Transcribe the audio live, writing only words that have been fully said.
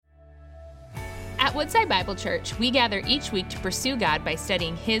At Woodside Bible Church, we gather each week to pursue God by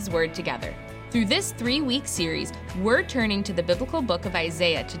studying His Word together. Through this 3-week series, we're turning to the biblical book of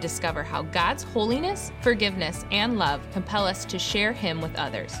Isaiah to discover how God's holiness, forgiveness, and love compel us to share Him with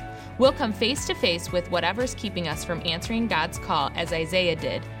others. We'll come face to face with whatever's keeping us from answering God's call as Isaiah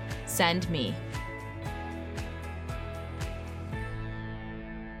did, "Send me."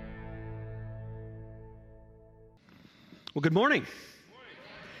 Well, good morning.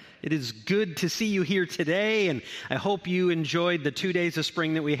 It is good to see you here today, and I hope you enjoyed the 2 days of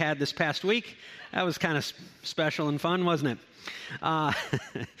spring that we had this past week. That was kind of special and fun, wasn't it? I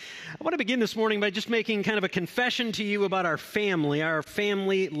want to begin this morning by just making kind of a confession to you about our family. Our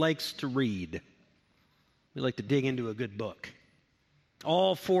family likes to read. We like to dig into a good book.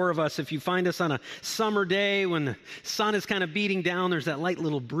 All four of us, if you find us on a summer day when the sun is kind of beating down, there's that light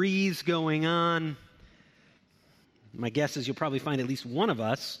little breeze going on. My guess is you'll probably find at least one of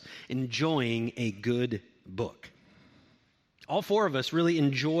us enjoying a good book. All four of us really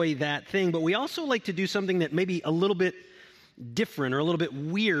enjoy that thing, but we also like to do something that may be a little bit different or a little bit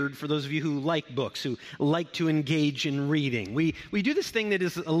weird for those of you who like books, who like to engage in reading. We do this thing that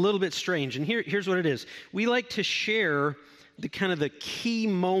is a little bit strange, and here's what it is. We like to share the kind of the key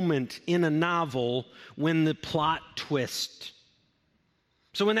moment in a novel when the plot twists.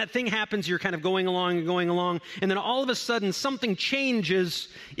 So when that thing happens, you're kind of going along, and then all of a sudden something changes.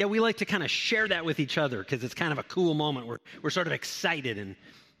 Yeah, we like to kind of share that with each other because it's kind of a cool moment. We're sort of excited, and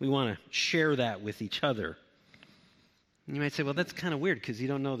we want to share that with each other. And you might say, well, that's kind of weird because you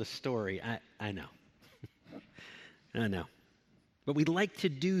don't know the story. I know. I know. But we like to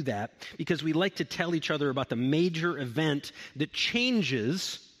do that because we like to tell each other about the major event that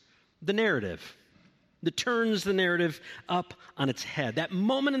changes the narrative, that turns the narrative up on its head. That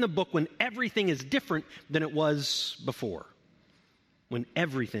moment in the book when everything is different than it was before, when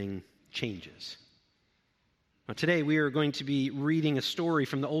everything changes. Now, today we are going to be reading a story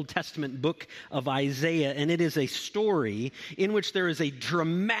from the Old Testament book of Isaiah, and it is a story in which there is a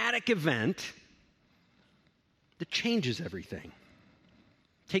dramatic event that changes everything.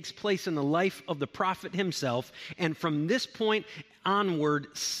 Takes place in the life of the prophet himself, and from this point onward,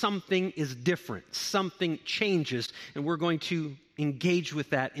 something is different. Something changes, and we're going to engage with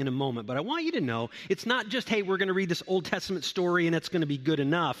that in a moment. But I want you to know, it's not just, hey, we're going to read this Old Testament story and it's going to be good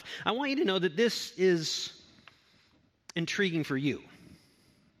enough. I want you to know that this is intriguing for you,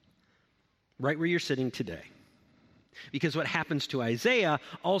 right where you're sitting today. Because what happens to Isaiah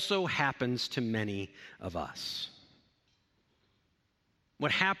also happens to many of us.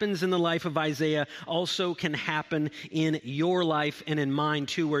 What happens in the life of Isaiah also can happen in your life and in mine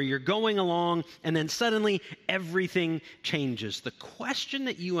too, where you're going along and then suddenly everything changes. The question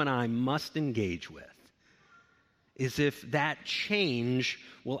that you and I must engage with is if that change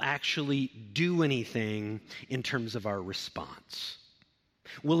will actually do anything in terms of our response.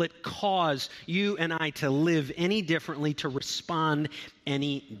 Will it cause you and I to live any differently, to respond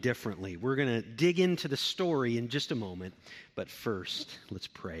any differently? We're going to dig into the story in just a moment, but first, let's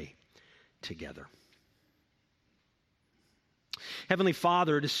pray together. Heavenly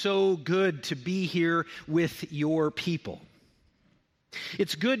Father, it is so good to be here with your people.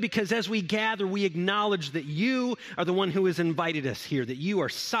 It's good because as we gather, we acknowledge that you are the one who has invited us here, that you are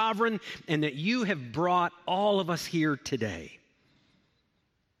sovereign, and that you have brought all of us here today.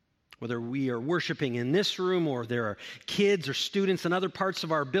 Whether we are worshiping in this room or there are kids or students in other parts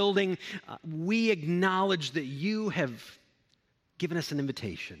of our building, we acknowledge that you have given us an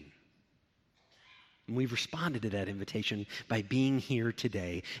invitation. And we've responded to that invitation by being here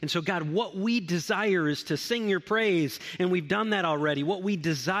today. And so, God, what we desire is to sing your praise, and we've done that already. What we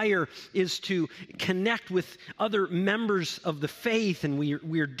desire is to connect with other members of the faith, and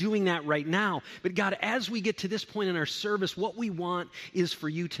we are doing that right now. But God, as we get to this point in our service, what we want is for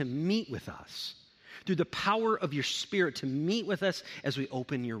you to meet with us through the power of your Spirit, to meet with us as we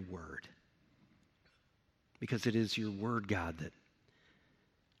open your word. Because it is your word, God, that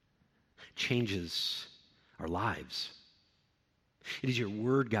changes our lives. It is your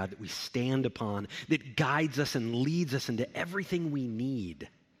word, God, that we stand upon, that guides us and leads us into everything we need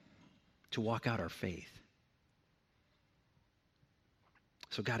to walk out our faith.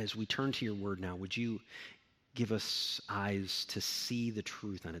 So, God, as we turn to your word now, would you give us eyes to see the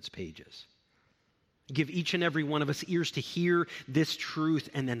truth on its pages? Give each and every one of us ears to hear this truth,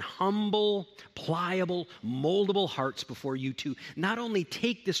 and then humble, pliable, moldable hearts before you to not only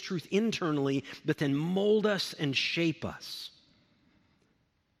take this truth internally, but then mold us and shape us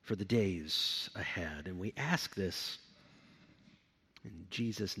for the days ahead. And we ask this in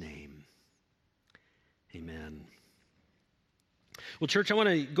Jesus' name. Amen. Well, church, I want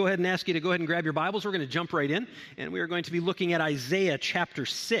to go ahead and ask you to go ahead and grab your Bibles. We're going to jump right in, and we are going to be looking at Isaiah chapter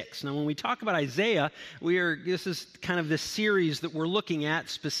 6. Now, when we talk about Isaiah, this is kind of this series that we're looking at,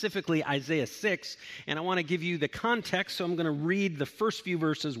 specifically Isaiah 6, and I want to give you the context, so I'm going to read the first few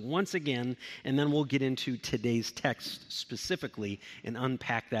verses once again, and then we'll get into today's text specifically and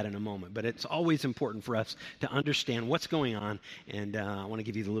unpack that in a moment. But it's always important for us to understand what's going on, and I want to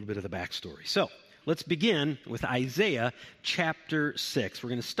give you a little bit of the backstory. So, let's begin with Isaiah chapter 6. We're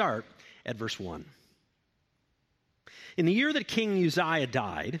going to start at verse 1. In the year that King Uzziah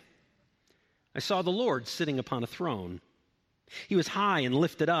died, I saw the Lord sitting upon a throne. He was high and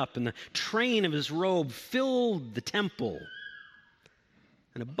lifted up, and the train of his robe filled the temple.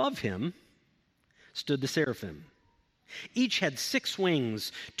 And above him stood the seraphim. Each had 6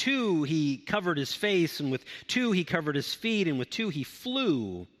 wings. 2 he covered his face, and with 2 he covered his feet, and with 2 he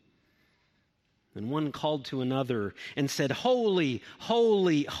flew. And one called to another and said, "Holy,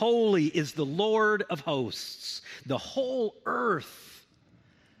 holy, holy is the Lord of hosts. The whole earth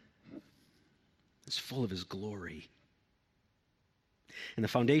is full of his glory." And the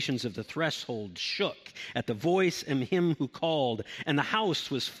foundations of the threshold shook at the voice of him who called, and the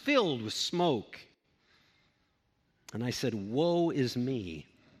house was filled with smoke. And I said, "Woe is me,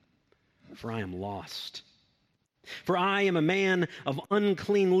 for I am lost. For I am a man of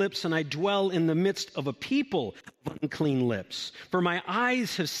unclean lips, and I dwell in the midst of a people of unclean lips. For my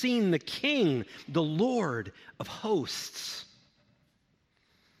eyes have seen the King, the Lord of hosts."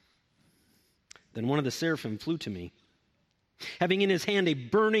 Then one of the seraphim flew to me, having in his hand a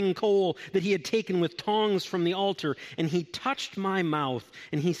burning coal that he had taken with tongs from the altar, and he touched my mouth,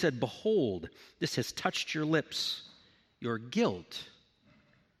 and he said, "Behold, this has touched your lips. Your guilt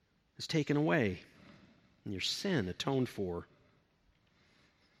is taken away, and your sin atoned for."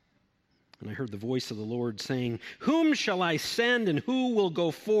 And I heard the voice of the Lord saying, "Whom shall I send, and who will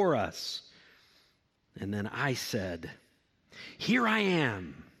go for us?" And then I said, "Here I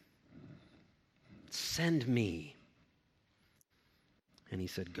am. Send me." And he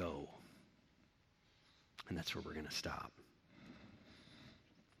said, "Go." And that's where we're going to stop.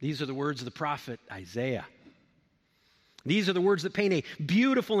 These are the words of the prophet Isaiah. These are the words that paint a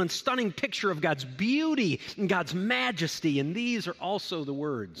beautiful and stunning picture of God's beauty and God's majesty. And these are also the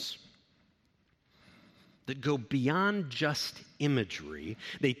words that go beyond just imagery.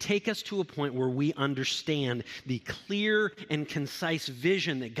 They take us to a point where we understand the clear and concise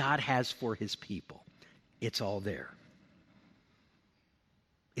vision that God has for his people. It's all there.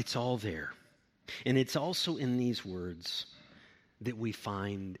 It's all there. And it's also in these words that we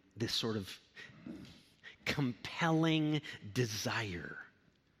find this sort of compelling desire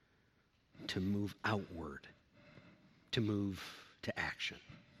to move outward, to move to action.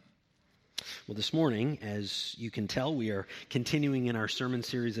 Well, this morning, as you can tell, we are continuing in our sermon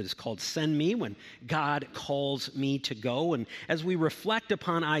series that is called Send Me, when God calls me to go. And as we reflect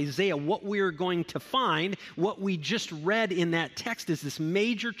upon Isaiah, what we're going to find, what we just read in that text, is this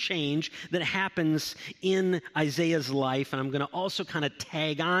major change that happens in Isaiah's life. And I'm going to also kind of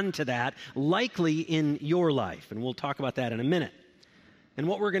tag on to that, likely in your life. And we'll talk about that in a minute. And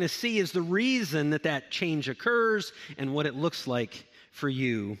what we're going to see is the reason that that change occurs and what it looks like for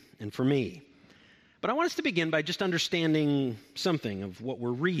you and for me. But I want us to begin by just understanding something of what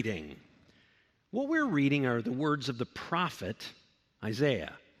we're reading. What we're reading are the words of the prophet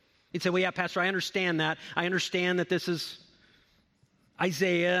Isaiah. You'd say, "Well, yeah, Pastor, I understand that. I understand that this is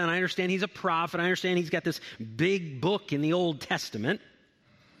Isaiah, and I understand he's a prophet. I understand he's got this big book in the Old Testament."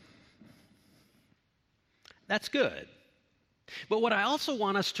 That's good. But what I also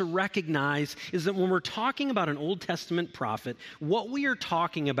want us to recognize is that when we're talking about an Old Testament prophet, what we are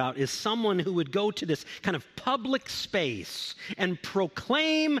talking about is someone who would go to this kind of public space and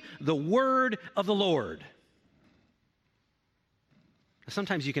proclaim the word of the Lord.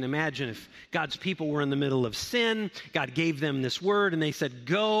 Sometimes you can imagine if God's people were in the middle of sin, God gave them this word, and they said,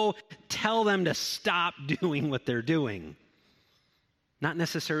 "Go tell them to stop doing what they're doing." Not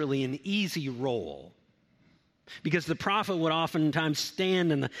necessarily an easy role. Because the prophet would oftentimes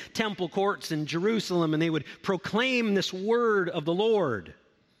stand in the temple courts in Jerusalem and they would proclaim this word of the Lord.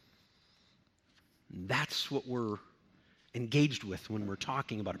 That's what we're engaged with when we're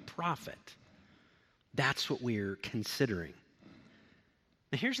talking about a prophet. That's what we're considering.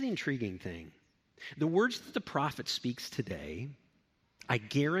 Now, here's the intriguing thing. The words that the prophet speaks today, I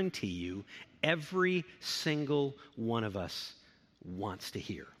guarantee you, every single one of us wants to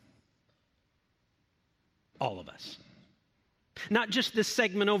hear. All of us. Not just this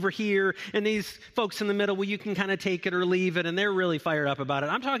segment over here and these folks in the middle, well, you can kind of take it or leave it, and they're really fired up about it.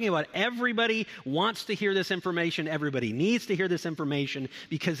 I'm talking about everybody wants to hear this information. Everybody needs to hear this information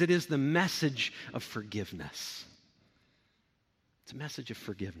because it is the message of forgiveness. It's a message of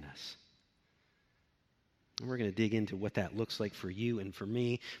forgiveness. And we're going to dig into what that looks like for you and for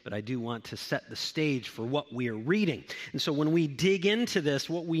me, but I do want to set the stage for what we are reading. And so when we dig into this,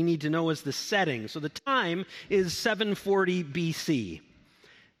 what we need to know is the setting. So the time is 740 BC.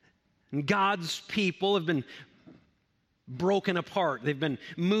 And God's people have been broken apart. They've been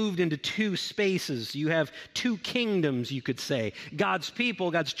moved into two spaces. You have two kingdoms, you could say. God's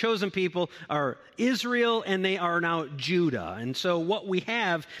people, God's chosen people, are Israel, and they are now Judah. And so what we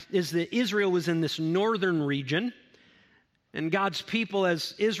have is that Israel was in this northern region, and God's people,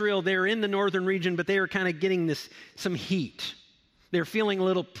 as Israel, they're in the northern region, but they are kind of getting some heat. They're feeling a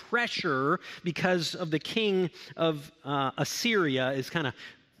little pressure because of the king of Assyria is kind of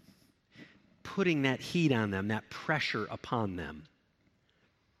putting that heat on them, that pressure upon them.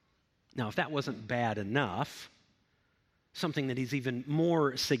 Now, if that wasn't bad enough, something that is even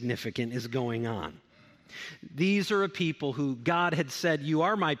more significant is going on. These are a people who God had said, "You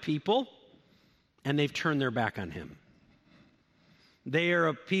are my people," and they've turned their back on him. They are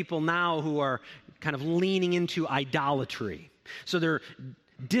a people now who are kind of leaning into idolatry. So they're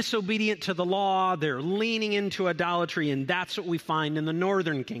disobedient to the law, they're leaning into idolatry, and that's what we find in the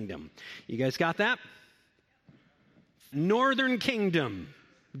northern kingdom. You guys got that? Northern kingdom,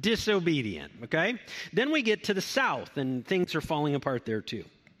 disobedient, okay? Then we get to the south, and things are falling apart there too.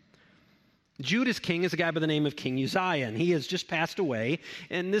 Judah's king is a guy by the name of King Uzziah, and he has just passed away,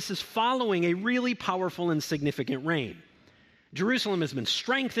 and this is following a really powerful and significant reign. Jerusalem has been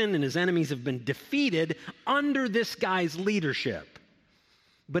strengthened, and his enemies have been defeated under this guy's leadership.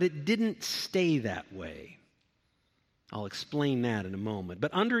 But it didn't stay that way. I'll explain that in a moment.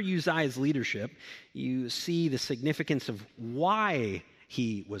 But under Uzziah's leadership, you see the significance of why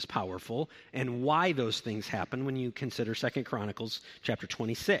he was powerful and why those things happen when you consider 2 Chronicles chapter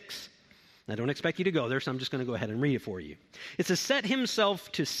 26. I don't expect you to go there, so I'm just going to go ahead and read it for you. It says, "Set himself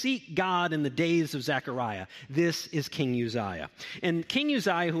to seek God in the days of Zechariah." This is King Uzziah. And King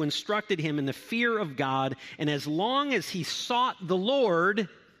Uzziah, who instructed him in the fear of God, and as long as he sought the Lord,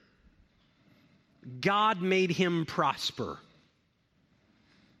 God made him prosper.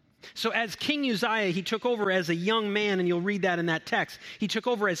 So as King Uzziah, he took over as a young man, and you'll read that in that text. He took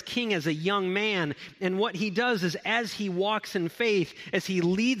over as king as a young man, and what he does is as he walks in faith, as he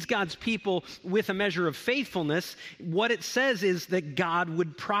leads God's people with a measure of faithfulness, what it says is that God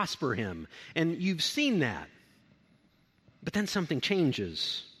would prosper him. And you've seen that. But then something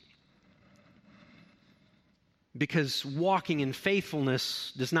changes. Because walking in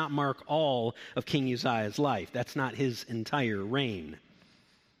faithfulness does not mark all of King Uzziah's life. That's not his entire reign.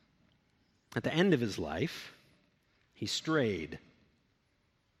 At the end of his life, he strayed.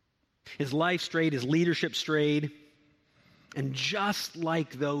 His life strayed, his leadership strayed, and just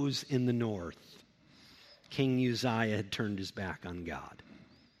like those in the north, King Uzziah had turned his back on God.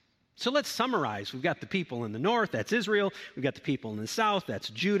 So let's summarize. We've got the people in the north, that's Israel. We've got the people in the south, that's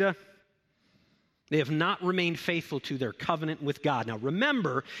Judah. They have not remained faithful to their covenant with God. Now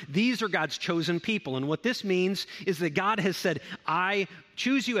remember, these are God's chosen people. And what this means is that God has said, "I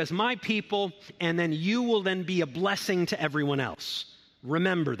choose you as my people, and then you will then be a blessing to everyone else."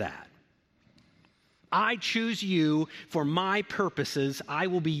 Remember that. I choose you for my purposes. I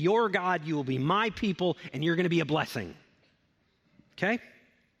will be your God, you will be my people, and you're going to be a blessing. Okay?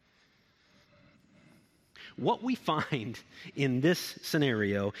 What we find in this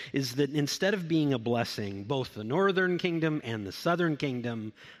scenario is that instead of being a blessing, both the northern kingdom and the southern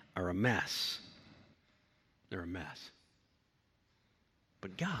kingdom are a mess. They're a mess.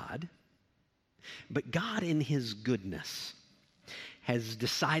 But God in his goodness has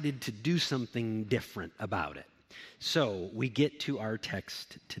decided to do something different about it. So we get to our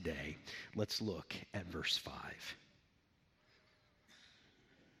text today. Let's look at verse 5.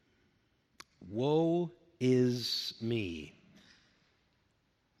 Woe is me,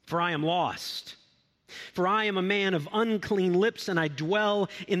 for I am lost. For I am a man of unclean lips, and I dwell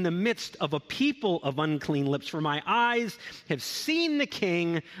in the midst of a people of unclean lips. For my eyes have seen the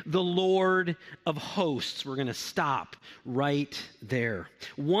King, the Lord of hosts. We're going to stop right there.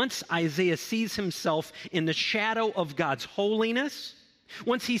 Once Isaiah sees himself in the shadow of God's holiness,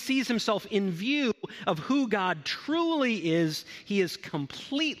 once he sees himself in view of who God truly is, he is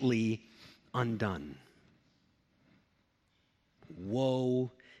completely undone.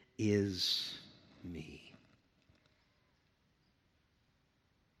 Woe is me.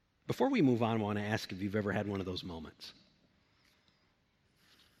 Before we move on, I want to ask if you've ever had one of those moments.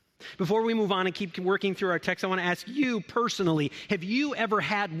 Before we move on and keep working through our text, I want to ask you personally, have you ever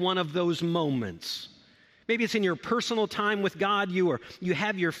had one of those moments? Maybe it's in your personal time with God. You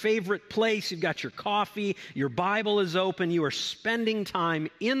have your favorite place. You've got your coffee. Your Bible is open. You are spending time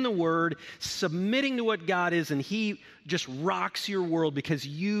in the Word, submitting to what God is, and He just rocks your world because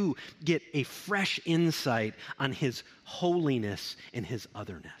you get a fresh insight on His holiness and His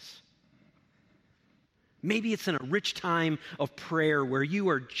otherness. Maybe it's in a rich time of prayer where you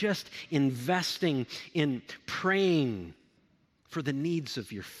are just investing in praying for the needs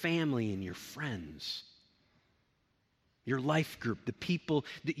of your family and your friends. Your life group, the people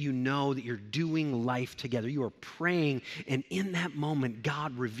that you know that you're doing life together. You are praying, and in that moment,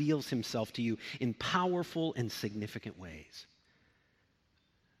 God reveals Himself to you in powerful and significant ways.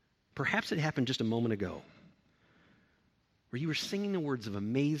 Perhaps it happened just a moment ago, where you were singing the words of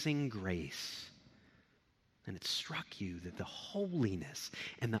Amazing Grace, and it struck you that the holiness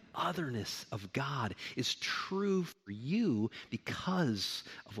and the otherness of God is true for you because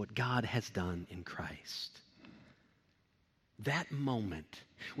of what God has done in Christ. That moment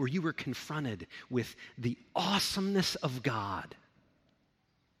where you were confronted with the awesomeness of God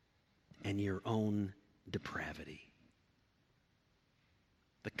and your own depravity.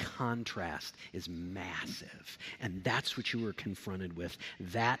 The contrast is massive, and that's what you were confronted with.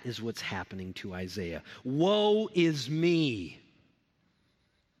 That is what's happening to Isaiah. Woe is me,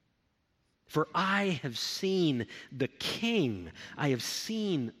 for I have seen the King. I have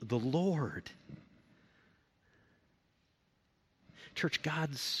seen the Lord. Church,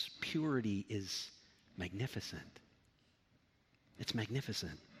 God's purity is magnificent. It's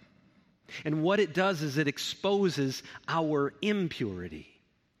magnificent. And what it does is it exposes our impurity.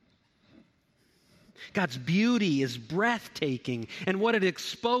 God's beauty is breathtaking, and what it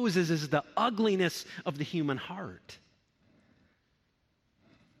exposes is the ugliness of the human heart.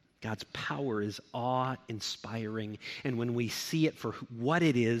 God's power is awe-inspiring, and when we see it for what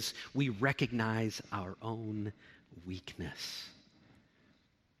it is, we recognize our own weakness.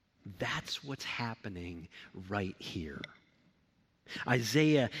 That's what's happening right here.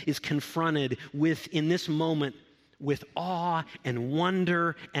 Isaiah is confronted with, in this moment, with awe and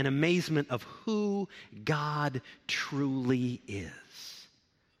wonder and amazement of who God truly is.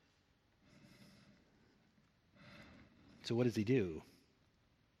 So what does he do?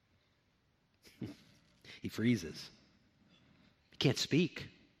 He freezes. He can't speak.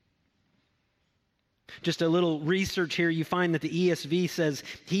 Just a little research here, you find that the ESV says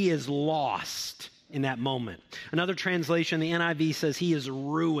he is lost in that moment. Another translation, the NIV, says he is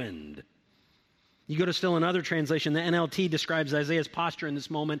ruined. You go to still another translation, the NLT describes Isaiah's posture in this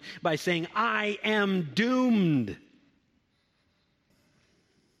moment by saying, I am doomed.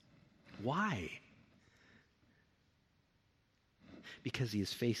 Why? Because he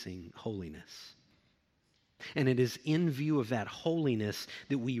is facing holiness. And it is in view of that holiness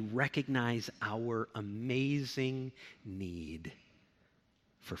that we recognize our amazing need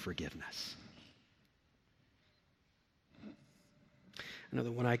for forgiveness. I know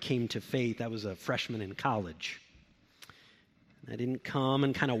that when I came to faith, I was a freshman in college. I didn't come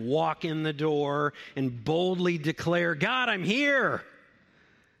and kind of walk in the door and boldly declare, God, I'm here.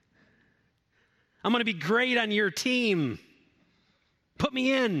 I'm going to be great on your team. Put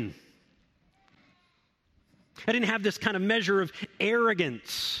me in. I didn't have this kind of measure of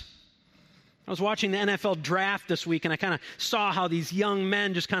arrogance. I was watching the NFL draft this week, and I kind of saw how these young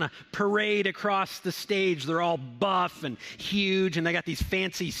men just kind of parade across the stage. They're all buff and huge, and they got these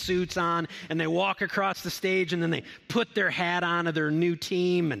fancy suits on, and they walk across the stage, and then they put their hat on of their new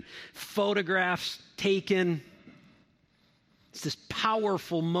team, and photographs taken. It's this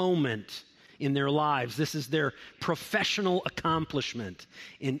powerful moment in their lives. This is their professional accomplishment.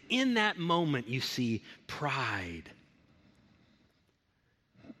 And in that moment, you see pride.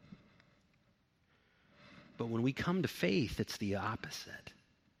 But when we come to faith, it's the opposite.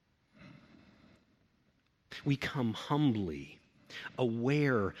 We come humbly,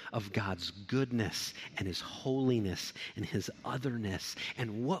 aware of God's goodness and His holiness and His otherness.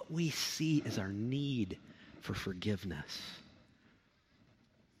 And what we see is our need for forgiveness.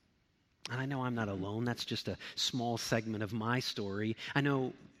 And I know I'm not alone. That's just a small segment of my story. I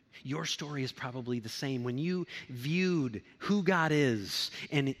know your story is probably the same. When you viewed who God is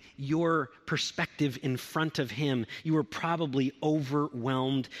and your perspective in front of Him, you were probably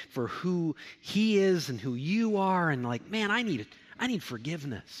overwhelmed for who He is and who you are, and like, man, I need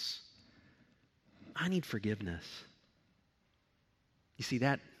forgiveness. I need forgiveness. You see,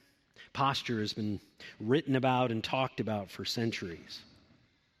 that posture has been written about and talked about for centuries.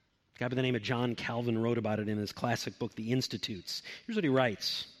 guy by the name of John Calvin wrote about it in his classic book, The Institutes. Here's what he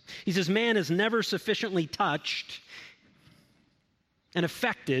writes. He says, man is never sufficiently touched and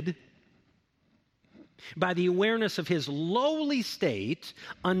affected by the awareness of his lowly state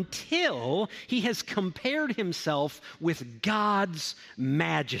until he has compared himself with God's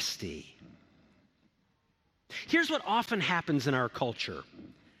majesty. Here's what often happens in our culture.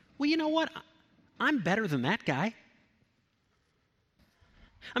 Well, you know what? I'm better than that guy.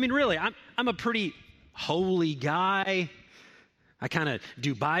 I mean, really, I'm a pretty holy guy. I kind of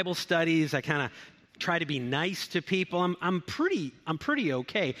do Bible studies. I kind of try to be nice to people. I'm pretty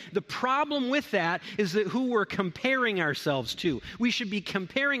okay. The problem with that is that who we're comparing ourselves to. We should be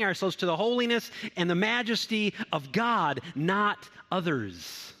comparing ourselves to the holiness and the majesty of God, not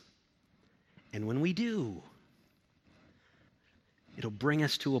others. And when we do, it'll bring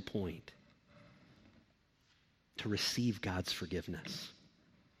us to a point to receive God's forgiveness.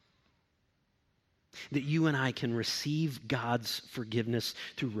 That you and I can receive God's forgiveness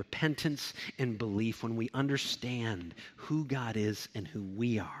through repentance and belief when we understand who God is and who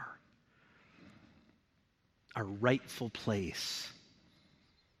we are. Our rightful place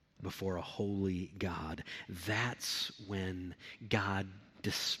before a holy God. That's when God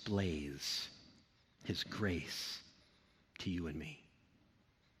displays his grace to you and me.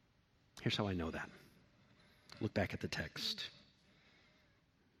 Here's how I know that. Look back at the text.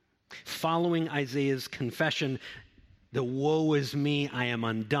 Following Isaiah's confession, the woe is me, I am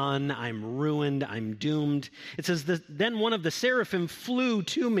undone, I'm ruined, I'm doomed. It says, then one of the seraphim flew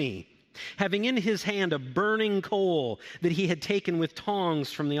to me, having in his hand a burning coal that he had taken with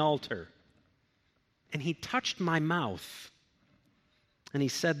tongs from the altar. And he touched my mouth. And he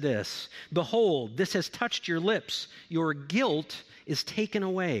said this, behold, this has touched your lips. Your guilt is taken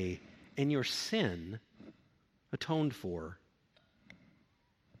away, and your sin atoned for.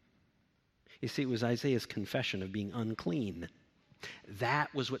 You see, it was Isaiah's confession of being unclean.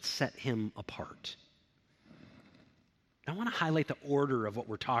 That was what set him apart. I want to highlight the order of what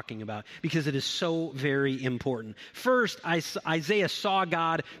we're talking about because it is so very important. First, Isaiah saw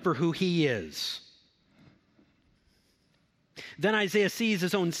God for who he is. Then Isaiah sees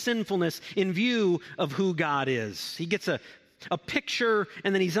his own sinfulness in view of who God is. He gets a picture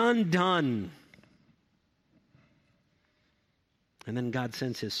and then he's undone. And then God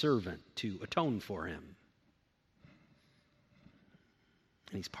sends his servant to atone for him.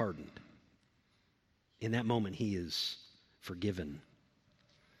 And he's pardoned. In that moment, he is forgiven.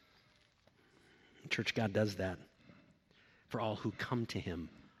 Church, God does that for all who come to him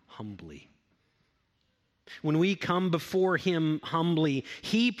humbly. When we come before him humbly,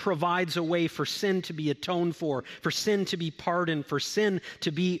 he provides a way for sin to be atoned for sin to be pardoned, for sin to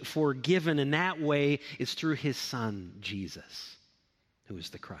be forgiven. And that way is through his Son, Jesus, who is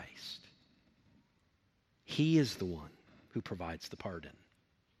the Christ. He is the one who provides the pardon.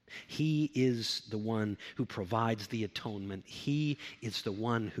 He is the one who provides the atonement. He is the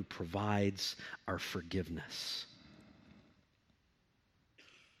one who provides our forgiveness.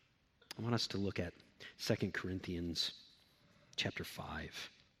 I want us to look at 2 Corinthians chapter 5.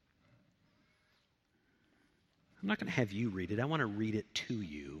 I'm not going to have you read it. I want to read it to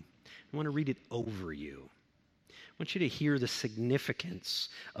you. I want to read it over you. I want you to hear the significance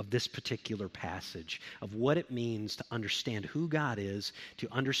of this particular passage, of what it means to understand who God is,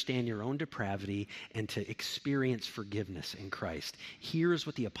 to understand your own depravity, and to experience forgiveness in Christ. Here's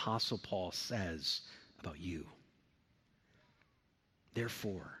what the Apostle Paul says about you.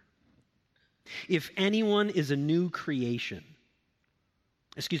 Therefore, if anyone is a new creation,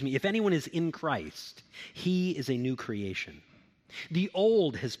 if anyone is in Christ, he is a new creation. The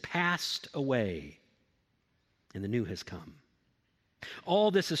old has passed away, and the new has come.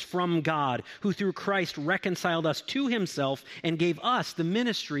 All this is from God, who through Christ reconciled us to himself and gave us the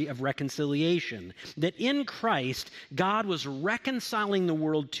ministry of reconciliation. That in Christ, God was reconciling the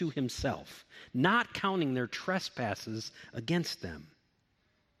world to himself, not counting their trespasses against them.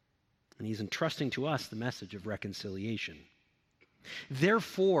 And he's entrusting to us the message of reconciliation.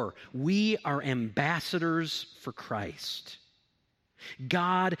 Therefore, we are ambassadors for Christ,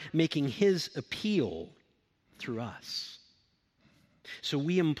 God making his appeal through us. So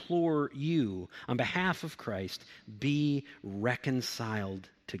we implore you, on behalf of Christ, be reconciled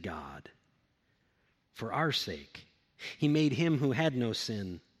to God. For our sake, he made him who had no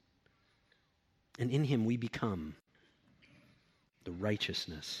sin, and in him we become the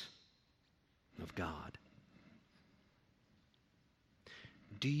righteousness of God.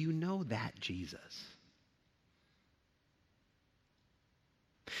 Do you know that Jesus?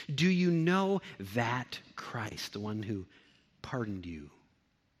 Do you know that Christ, the one who pardoned you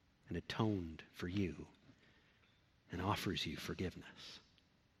and atoned for you and offers you forgiveness.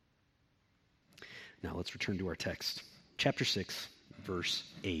 Now let's return to our text, chapter 6, verse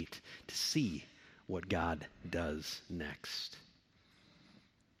 8, to see what God does next.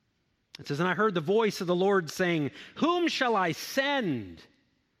 It says, "And I heard the voice of the Lord saying, 'Whom shall I send?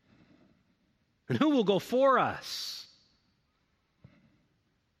 And who will go for us?'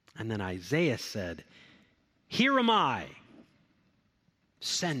 And then Isaiah said, 'Here am I.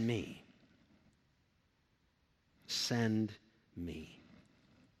 Send me. Send me.'"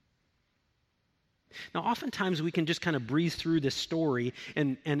 Now, oftentimes we can just kind of breeze through this story,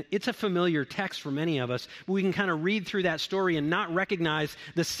 and it's a familiar text for many of us. But we can kind of read through that story and not recognize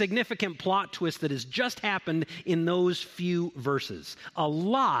the significant plot twist that has just happened in those few verses. A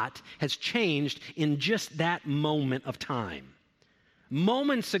lot has changed in just that moment of time.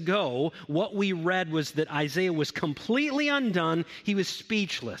 Moments ago, what we read was that Isaiah was completely undone. He was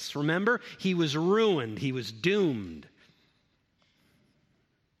speechless. Remember? He was ruined. He was doomed.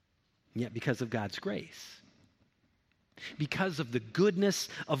 Yet because of God's grace, because of the goodness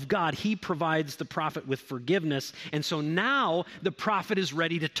of God, he provides the prophet with forgiveness. And so now the prophet is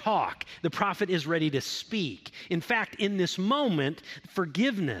ready to talk. The prophet is ready to speak. In fact, in this moment,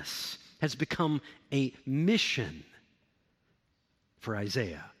 forgiveness has become a mission for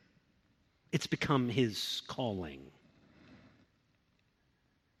Isaiah. It's become his calling.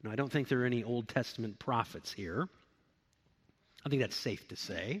 Now, I don't think there are any Old Testament prophets here. I think that's safe to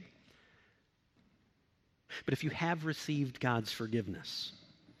say. But if you have received God's forgiveness,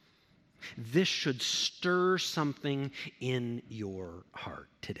 this should stir something in your heart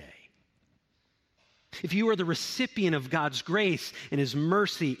today. If you are the recipient of God's grace and his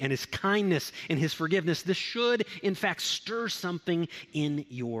mercy and his kindness and his forgiveness, this should, in fact, stir something in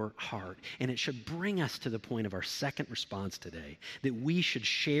your heart. And it should bring us to the point of our second response today, that we should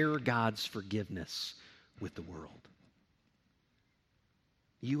share God's forgiveness with the world.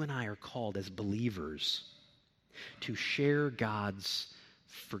 You and I are called as believers to share God's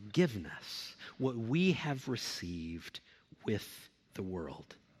forgiveness, what we have received, with the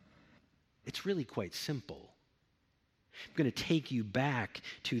world. It's really quite simple. I'm going to take you back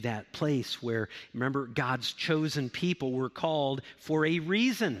to that place where, remember, God's chosen people were called for a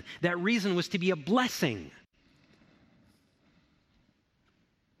reason. That reason was to be a blessing.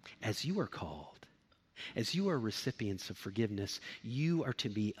 As you are called, as you are recipients of forgiveness, you are to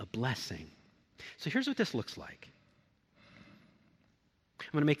be a blessing. So here's what this looks like.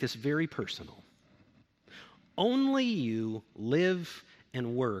 I'm going to make this very personal. Only you live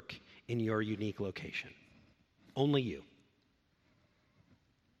and work in your unique location. Only you.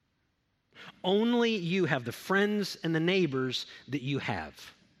 Only you have the friends and the neighbors that you have.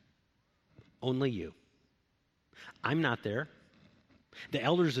 Only you. I'm not there. The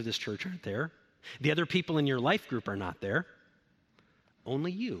elders of this church aren't there. The other people in your life group are not there.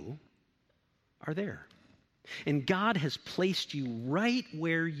 Only you are there. And God has placed you right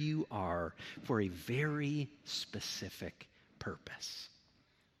where you are for a very specific purpose.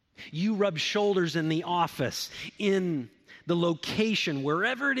 You rub shoulders in the office, in the location,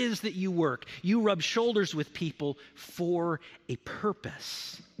 wherever it is that you work. You rub shoulders with people for a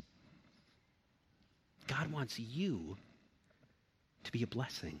purpose. God wants you to be a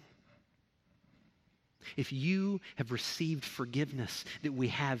blessing. If you have received forgiveness that we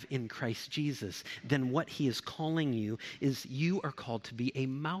have in Christ Jesus, then what he is calling you is you are called to be a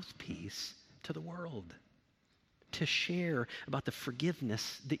mouthpiece to the world, to share about the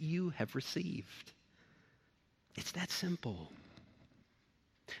forgiveness that you have received. It's that simple.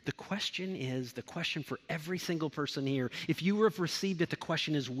 The question for every single person here, if you have received it, the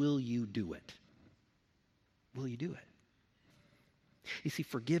question is, will you do it? Will you do it? You see,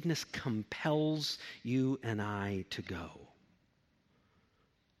 forgiveness compels you and I to go.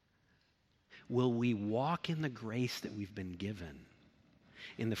 Will we walk in the grace that we've been given,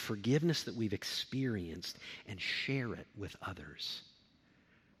 in the forgiveness that we've experienced, and share it with others?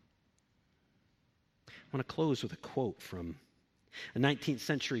 I want to close with a quote from a 19th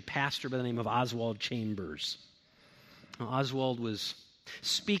century pastor by the name of Oswald Chambers. Now, Oswald was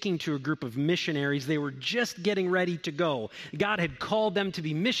speaking to a group of missionaries. They were just getting ready to go. God had called them to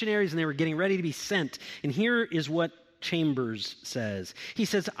be missionaries, and they were getting ready to be sent. And here is what Chambers says. He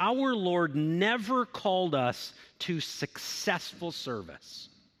says, "Our Lord never called us to successful service."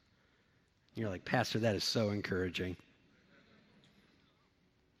 You're like, "Pastor, that is so encouraging."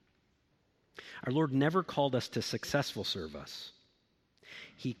 Our Lord never called us to successful service.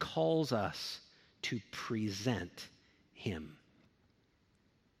 He calls us to present him.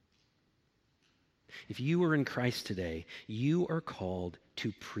 If you are in Christ today, you are called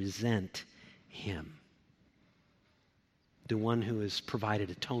to present him. The one who has provided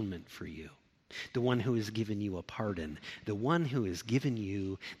atonement for you. The one who has given you a pardon. The one who has given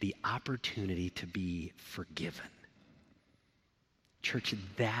you the opportunity to be forgiven. Church,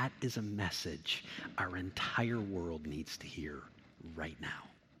 that is a message our entire world needs to hear right now.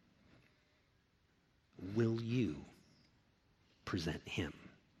 Will you present him?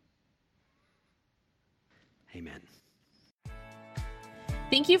 Amen.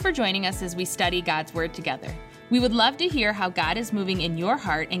 Thank you for joining us as we study God's Word together. We would love to hear how God is moving in your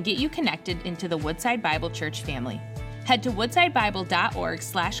heart and get you connected into the Woodside Bible Church family. Head to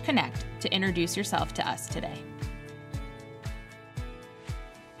woodsidebible.org/connect to introduce yourself to us today.